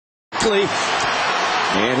quickly.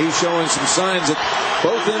 And he's showing some signs at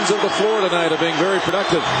both ends of the floor tonight of being very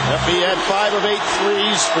productive. He had 5 of 8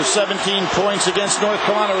 threes for 17 points against North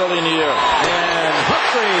Carolina early in the year. And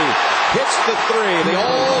Humphrey hits the three. The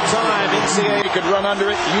all-time NCAA. He could run under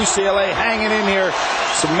it. UCLA hanging in here.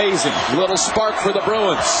 It's amazing. Little spark for the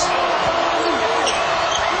Bruins.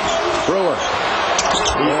 Brewer.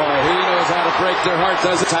 Boy, he knows how to break their heart.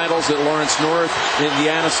 Does it? Titles at Lawrence North,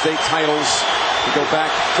 Indiana State titles. We go back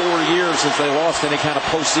 4 years since they lost any kind of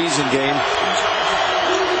postseason game.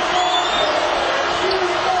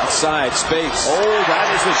 Inside, Spates. Oh, that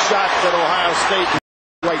is a shot that Ohio State.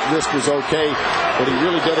 Right wrist was okay, but he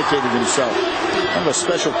really dedicated himself. Kind of a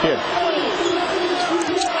special kid.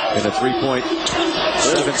 And a 3-point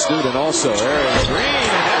student also. Aaron Green,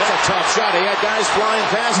 and that's a tough shot. He had guys flying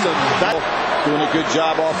past him. Doing a good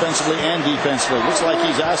job offensively and defensively. Looks like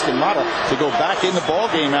he's asking Mata to go back in the ball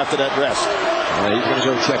game after that rest. He's going to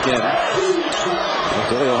go check in.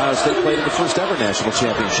 Ohio State played in the first ever national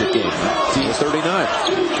championship game. Team 39.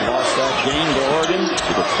 Lost that game to Oregon.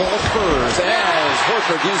 To the tall Spurs as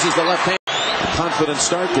Horford uses the left hand. Confident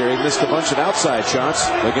start there. He missed a bunch of outside shots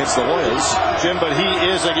against the Hoyas. Jim, but he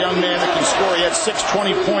is a young man that can score. He had 6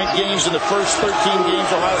 20-point games in the first 13 games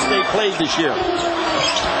Ohio State played this year.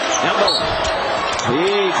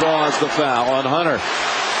 He draws the foul on Hunter.